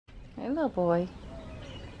Hey, little boy.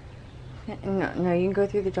 No, no, you can go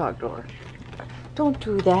through the dog door. Don't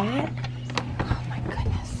do that. Oh my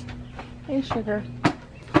goodness. Hey, sugar.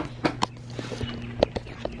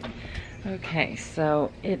 Okay,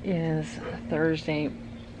 so it is Thursday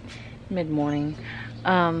mid-morning.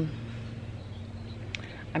 I'm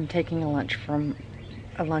taking a lunch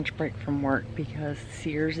break from work because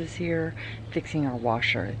Sears is here fixing our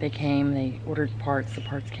washer. They came, they ordered parts, the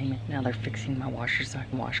parts came in, now they're fixing my washer so I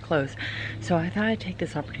can wash clothes. So I thought I'd take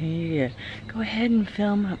this opportunity to go ahead and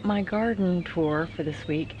film my garden tour for this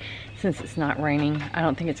week since it's not raining. I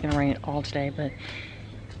don't think it's going to rain at all today, but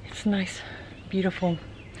it's nice, beautiful,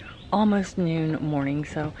 almost noon morning.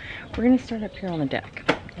 So we're going to start up here on the deck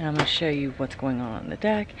and I'm going to show you what's going on the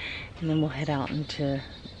deck, and then we'll head out into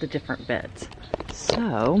the different beds.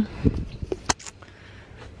 So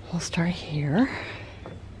we'll start here.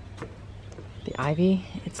 The ivy,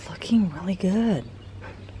 it's looking really good.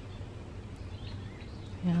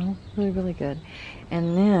 You know, really, really good.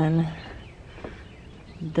 And then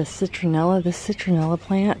the citronella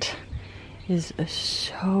plant is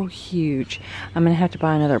so huge. I'm gonna have to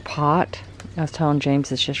buy another pot. I was telling James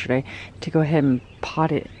this yesterday to go ahead and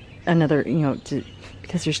pot it another, you know,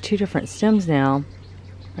 because there's two different stems now.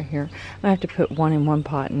 Right here, I have to put one in one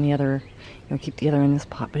pot and the other, you know, keep the other in this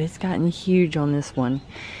pot. But it's gotten huge on this one,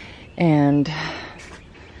 and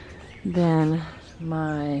then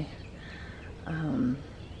my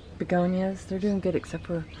begonias, they're doing good except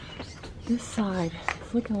for this side.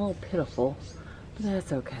 It's looking a little pitiful, but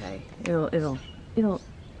that's okay. It'll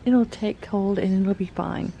take hold and it'll be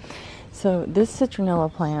fine. So this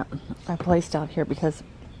citronella plant I placed out here because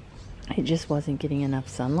it just wasn't getting enough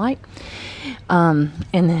sunlight. And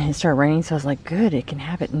then it started raining, so I was like, good, it can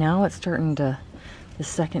have it. Now it's starting to, the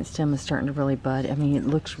second stem is starting to really bud. I mean, it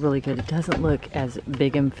looks really good. It doesn't look as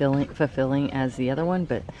big and fulfilling as the other one,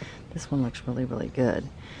 but this one looks really, really good.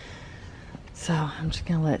 So I'm just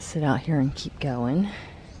gonna let it sit out here and keep going.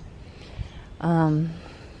 I've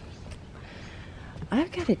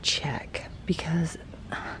got to check because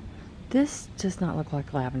this does not look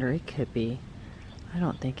like lavender. It could be. I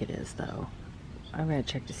don't think it is though. I'm gonna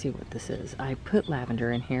check to see what this is. I put lavender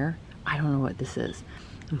in here. I don't know what this is.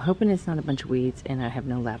 I'm hoping it's not a bunch of weeds and I have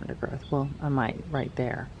no lavender growth. Well, I might right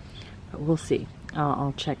there, but we'll see.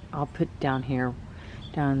 I'll check. I'll put down here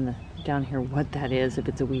what that is, if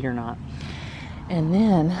it's a weed or not. And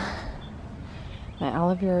then my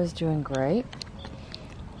aloe vera is doing great.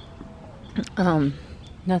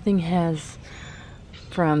 Nothing has,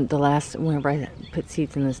 from the last, whenever I put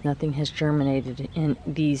seeds in this, nothing has germinated in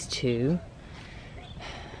these two.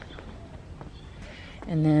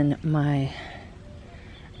 And then my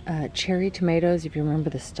cherry tomatoes, if you remember,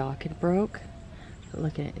 the stalk had broke. But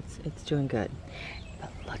look at it, it's doing good.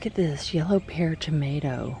 But look at this yellow pear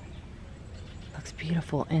tomato. Looks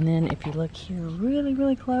beautiful. And then if you look here really,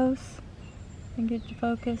 really close and get to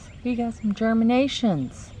focus, we got some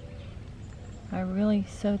germinations. I really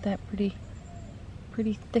sewed that pretty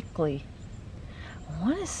thickly. I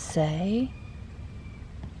want to say,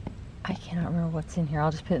 I cannot remember what's in here.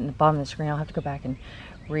 I'll just put it in the bottom of the screen. I'll have to go back and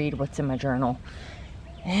read what's in my journal.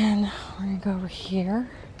 And we're gonna go over here.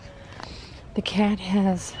 The cat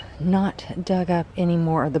has not dug up any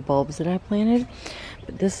more of the bulbs that I planted,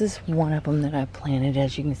 but this is one of them that I planted.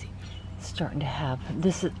 As you can see, it's starting to have,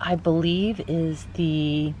 this is, I believe, is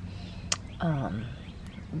the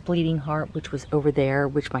bleeding heart, which was over there,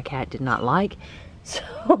 which my cat did not like. So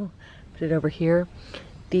put it over here.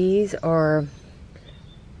 These are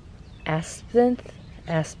aspils,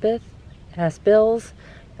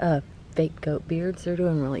 fake goat beards. They're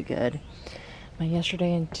doing really good. My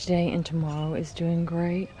yesterday and today and tomorrow is doing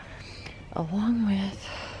great, along with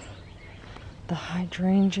the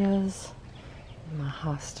hydrangeas and my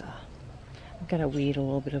hosta. I've got to weed a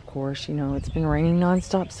little bit, of course. You know, it's been raining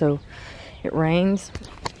nonstop, so it rains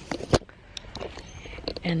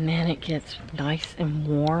and then it gets nice and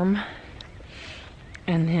warm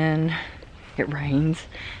and then it rains,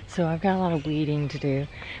 so I've got a lot of weeding to do.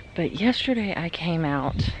 But yesterday I came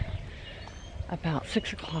out about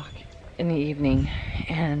 6 o'clock in the evening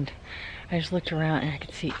and I just looked around and I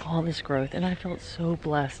could see all this growth, and I felt so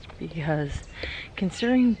blessed because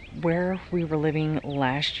considering where we were living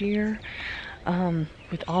last year,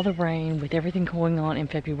 with all the rain, with everything going on in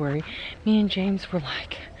February, me and James were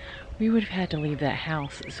like, we would have had to leave that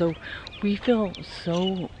house. So we feel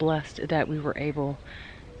so blessed that we were able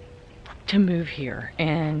to move here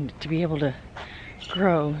and to be able to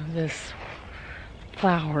grow this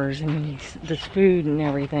flowers and this food and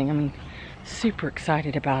everything. I mean, super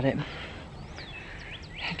excited about it.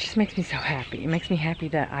 It just makes me so happy. It makes me happy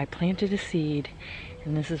that I planted a seed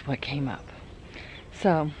And this is what came up.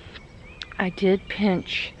 So I did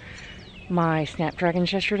pinch my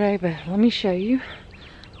snapdragons yesterday, but let me show you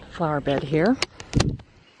the flower bed here.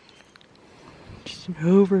 Just an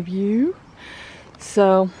overview.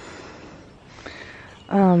 So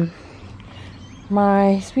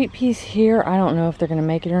my sweet peas here, I don't know if they're gonna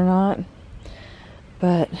make it or not,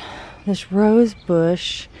 but this rose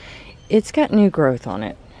bush, it's got new growth on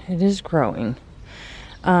it. It is growing.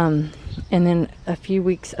 And then a few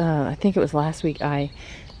weeks, I think it was last week, I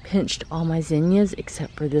pinched all my zinnias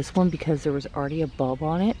except for this one because there was already a bulb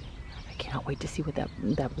on it. I cannot wait to see what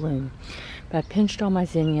that bloom. But I pinched all my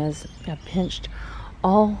zinnias. I pinched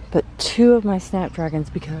all but 2 of my snapdragons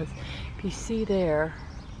because if you see there,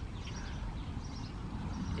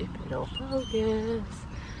 if it'll focus,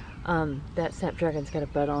 that snapdragon's got a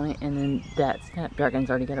bud on it, and then that snapdragon's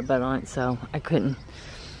already got a bud on it, so I couldn't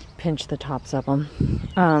pinch the tops of them.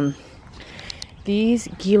 These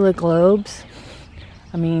Gila globes,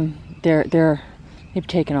 I mean, they've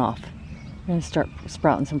taken off. I'm gonna start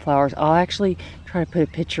sprouting some flowers. I'll actually try to put a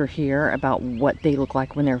picture here about what they look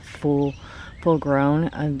like when they're full grown.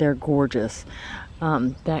 They're gorgeous.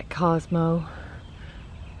 That Cosmo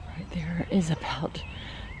right there is about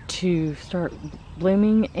to start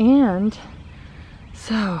blooming, and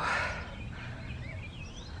so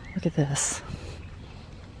look at this.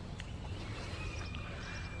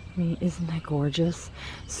 I mean, isn't that gorgeous?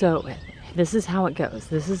 So this is how it goes.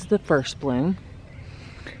 This is the first bloom.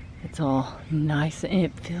 It's all nice and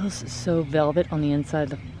it feels so velvet on the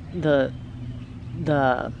inside. The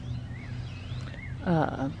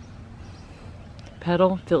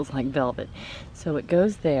petal feels like velvet. So it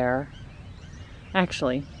goes there.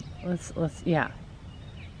 Actually, yeah.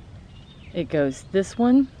 It goes this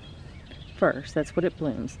one first. That's what it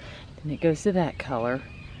blooms. Then it goes to that color.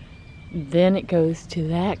 Then it goes to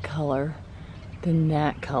that color. Then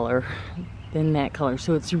that color. Then that color.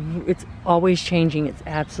 So it's always changing. It's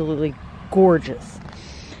absolutely gorgeous.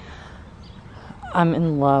 I'm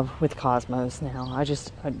in love with Cosmos now. I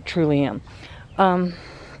truly am.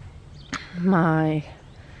 My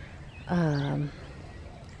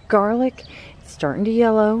garlic, it's starting to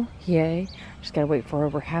yellow. Yay. Just gotta wait for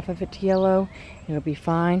over half of it to yellow. It'll be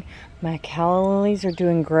fine. My calla lilies are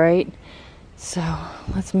doing great. So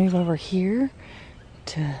let's move over here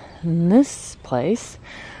to this place.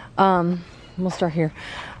 We'll start here.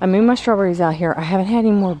 I moved my strawberries out here. I haven't had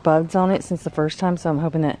any more buds on it since the first time, so I'm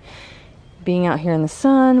hoping that being out here in the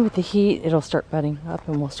sun with the heat, it'll start budding up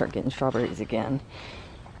and we'll start getting strawberries again.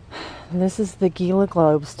 This is the Gila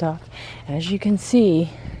Globe stuff. As you can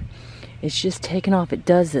see, it's just taken off. It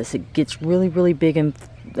does this. It gets really, really big and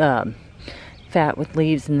fat with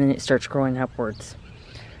leaves, and then it starts growing upwards.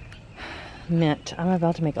 Mint. I'm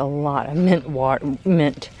about to make a lot of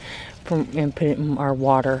mint and put it in our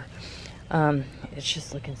water. It's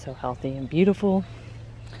just looking so healthy and beautiful.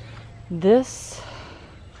 This,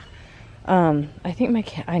 I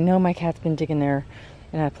think I know my cat's been digging there,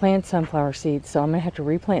 and I planted sunflower seeds, so I'm gonna have to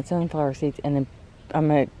replant sunflower seeds, and then I'm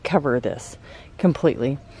gonna cover this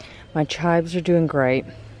completely. My chives are doing great.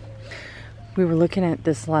 We were looking at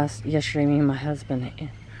this yesterday, me and my husband, and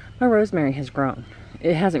my rosemary has grown.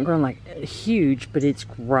 It hasn't grown like huge, but it's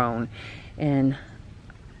grown, and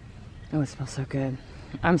oh, it smells so good.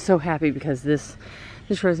 I'm so happy because this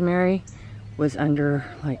rosemary was under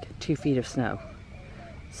like 2 feet of snow,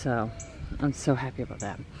 so I'm so happy about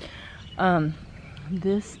that.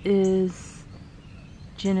 This is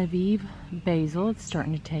Genevieve basil. It's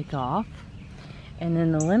starting to take off, and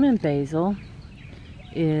then the lemon basil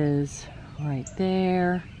is right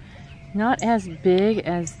there. Not as big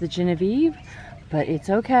as the Genevieve, but it's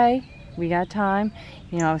okay. We got time.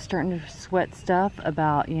 You know, I was starting to sweat stuff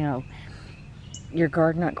about, you know, your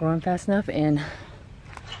garden not growing fast enough, and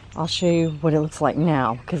I'll show you what it looks like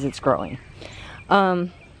now because it's growing.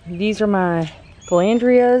 These are my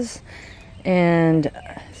glandrias, and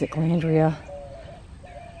is it glandria?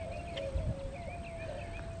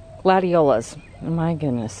 Gladiolas. Oh my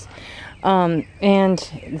goodness. And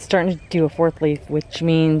it's starting to do a 4th leaf, which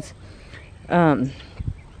means they're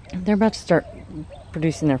about to start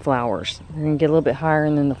producing their flowers. They're gonna get a little bit higher,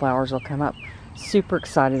 and then the flowers will come up. Super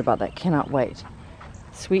excited about that. Cannot wait.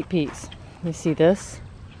 Sweet peas. You see this?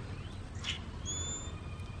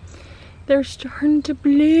 They're starting to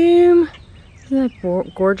bloom. Isn't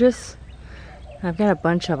that gorgeous? I've got a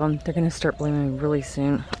bunch of them. They're gonna start blooming really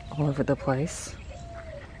soon all over the place.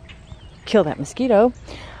 Kill that mosquito.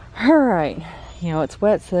 All right. You know, it's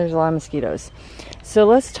wet, so there's a lot of mosquitoes. So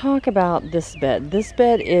let's talk about this bed. This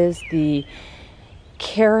bed is the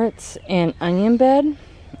carrots and onion bed.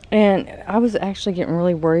 And I was actually getting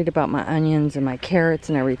really worried about my onions and my carrots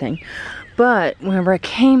and everything. But whenever I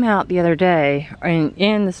came out the other day,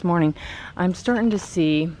 and this morning, I'm starting to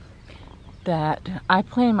see that I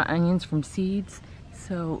planted my onions from seeds.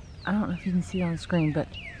 So, I don't know if you can see on the screen, but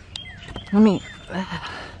let me,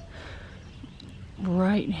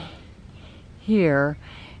 right here,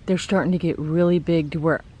 they're starting to get really big to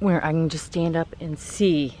where I can just stand up and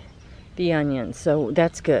see the onions. So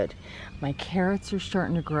that's good. My carrots are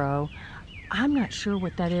starting to grow. I'm not sure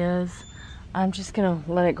what that is. I'm just gonna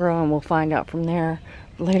let it grow and we'll find out from there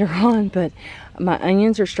later on. But my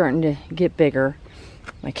onions are starting to get bigger.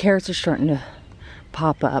 My carrots are starting to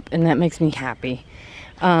pop up, and that makes me happy.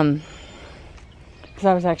 Because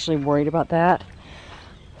I was actually worried about that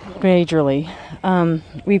majorly.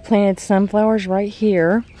 We planted sunflowers right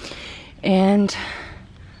here, and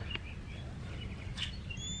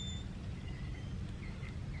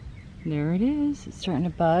there it is. It's starting to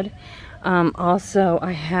bud. Also,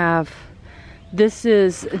 I have, this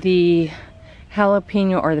is the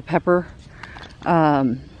jalapeno or the pepper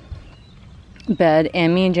bed,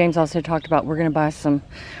 and me and James also talked about we're going to buy some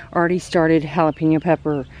already started jalapeno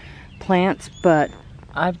pepper plants, but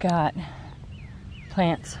I've got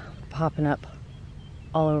plants popping up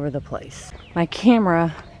all over the place. My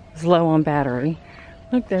camera is low on battery.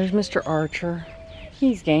 Look, there's Mr. Archer.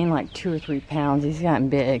 He's gained like 2 or 3 pounds. He's gotten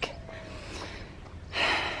big.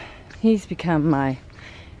 He's become my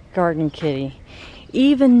garden kitty.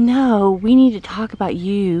 Even though we need to talk about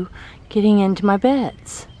you getting into my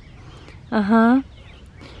beds. Uh-huh.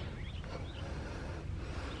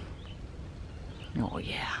 Oh,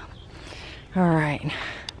 yeah. All right.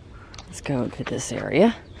 Let's go to this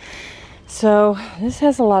area. So, this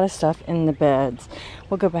has a lot of stuff in the beds.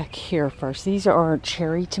 We'll go back here first. These are our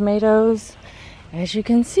cherry tomatoes. As you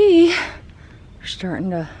can see, they're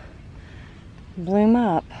starting to bloom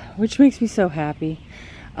up, which makes me so happy.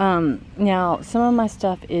 Now, some of my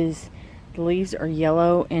stuff is, the leaves are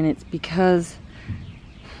yellow, and it's because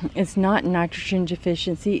it's not nitrogen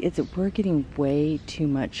deficiency. It's that we're getting way too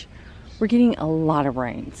much. We're getting a lot of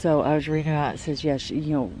rain. So I was reading about it. It says, yes,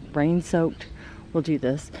 you know, rain soaked. We'll do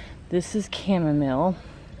this. This is chamomile.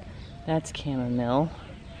 That's chamomile.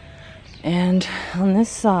 And on this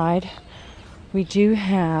side, we do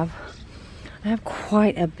have, I have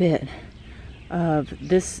quite a bit of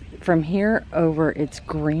this. From here over, it's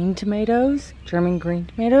green tomatoes, German green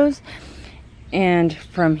tomatoes. And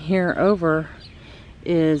from here over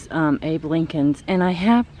is Abe Lincoln's, and I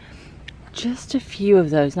have just a few of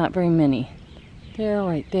those, not very many. There,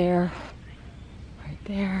 right there, right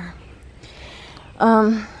there.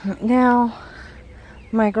 Now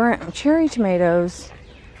my cherry tomatoes,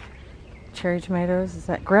 is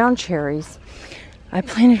that ground cherries, I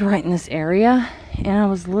planted right in this area, and I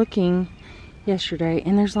was looking yesterday,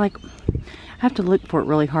 and there's like, I have to look for it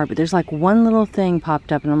really hard, but there's like one little thing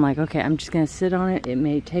popped up, and I'm like, okay, I'm just gonna sit on it. It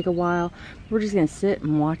may take a while. We're just gonna sit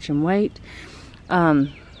and watch and wait. You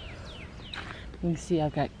can see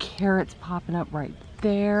I've got carrots popping up right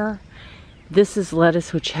there. This is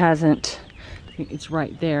lettuce, which hasn't, it's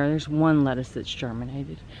right there. There's one lettuce that's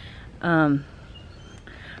germinated.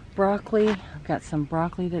 Broccoli, I've got some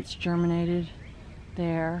broccoli that's germinated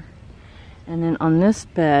there. And then on this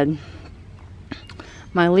bed,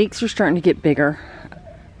 my leeks are starting to get bigger.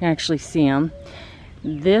 You can actually see them.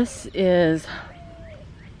 This is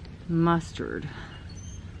mustard.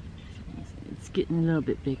 It's getting a little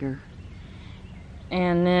bit bigger.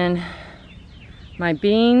 And then my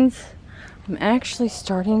beans, I'm actually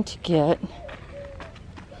starting to get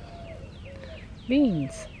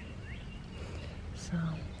beans. So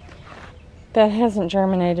that hasn't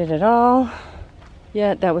germinated at all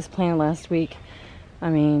yet. That was planted last week. I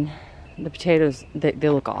mean, the potatoes, they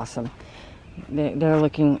look awesome. They're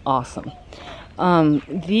looking awesome.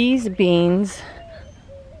 These beans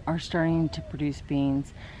are starting to produce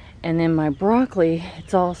beans. And then my broccoli,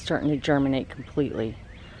 it's all starting to germinate completely.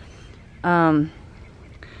 Kale,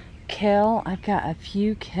 I've got a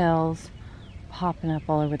few kales popping up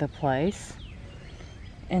all over the place.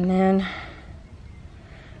 And then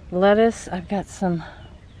lettuce, I've got some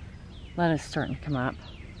lettuce starting to come up.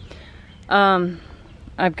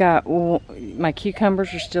 I've got, my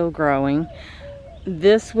cucumbers are still growing.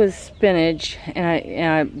 This was spinach, and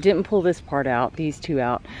I didn't pull this part out, these two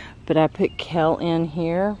out, but I put kale in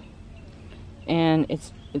here, and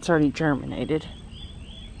it's already germinated.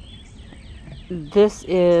 This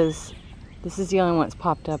is the only one that's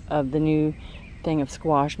popped up of the new thing of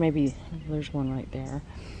squash. Maybe there's one right there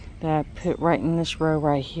that I put right in this row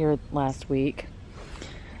right here last week.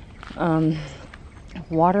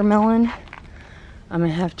 Watermelon, I'm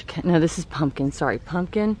gonna have to, no, this is pumpkin, sorry,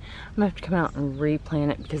 pumpkin. I'm gonna have to come out and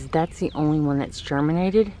replant it because that's the only one that's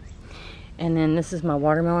germinated. And then this is my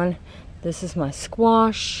watermelon. This is my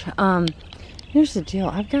squash. Here's the deal,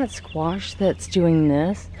 I've got squash that's doing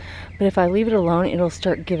this, but if I leave it alone, it'll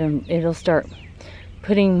start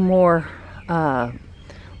putting more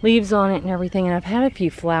leaves on it and everything. And I've had a few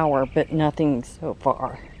flower, but nothing so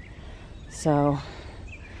far. So,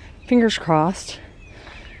 fingers crossed.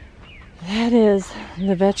 That is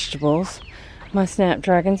the vegetables. My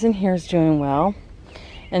snapdragons in here is doing well.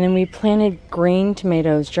 And then we planted green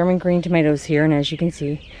tomatoes, German green tomatoes here. And as you can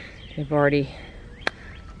see, they've already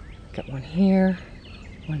got one here.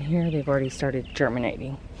 They've already started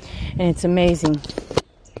germinating. And it's amazing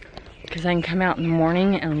because I can come out in the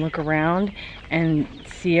morning and look around and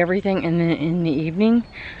see everything. And then in the evening,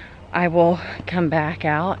 I will come back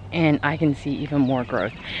out and I can see even more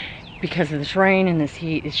growth. Because of this rain and this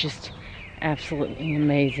heat, it's just absolutely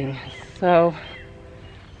amazing. So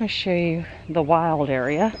I'm going to show you the wild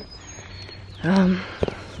area.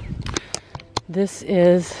 This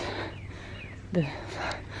is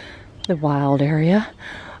the wild area.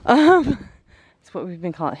 It's what we've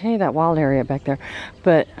been calling. Hey, that wild area back there.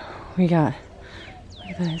 But we got, look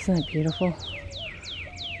at that, isn't that beautiful?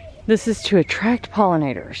 This is to attract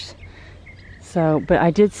pollinators. So, but I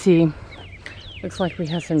did see, looks like we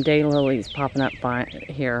have some daylilies popping up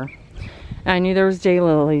here. I knew there was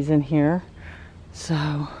daylilies in here,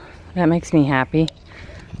 so that makes me happy.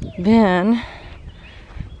 Then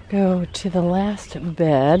go to the last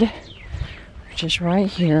bed, which is right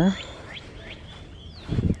here.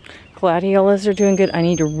 Gladiolas are doing good. I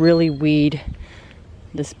need to really weed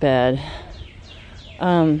this bed.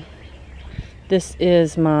 This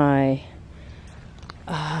is my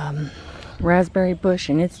raspberry bush,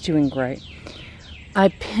 and it's doing great. I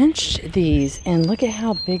pinched these, and look at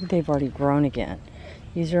how big they've already grown again.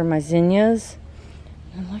 These are my zinnias.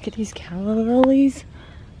 And look at these calla lilies.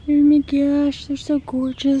 Oh my gosh, they're so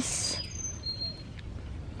gorgeous.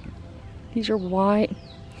 These are white.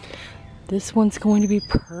 This one's going to be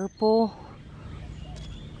purple.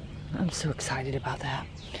 I'm so excited about that.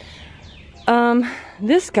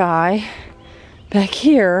 This guy back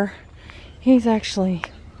here, he's actually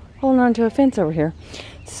holding on to a fence over here.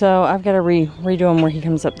 So I've got to redo him where he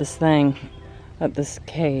comes up this thing, up this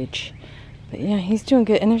cage. But yeah, he's doing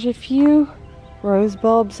good. And there's a few rose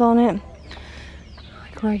bulbs on it.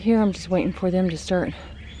 Like right here, I'm just waiting for them to start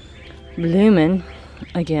blooming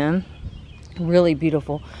again. Really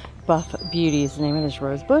beautiful. Buff Beauty is the name of this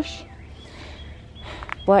rose bush.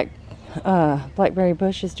 Blackberry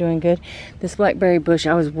bush is doing good. This blackberry bush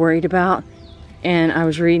I was worried about, and I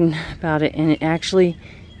was reading about it, and it actually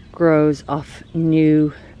grows off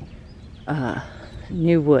new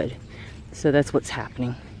wood. So that's what's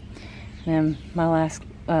happening. And my last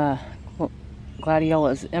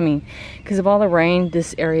gladiolas, I mean, because of all the rain,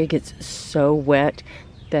 this area gets so wet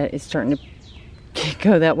that it's starting to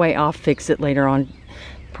go that way. I'll fix it later on,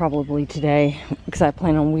 probably today, because I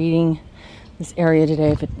plan on weeding this area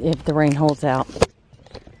today if the rain holds out.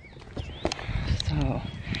 So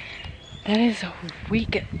that is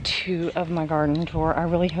week 2 of my garden tour. I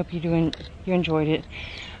really hope you enjoyed it.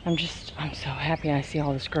 I'm so happy I see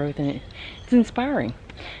all this growth, and it's inspiring.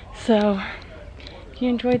 So if you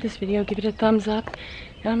enjoyed this video, give it a thumbs up,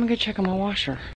 and I'm gonna go check on my washer.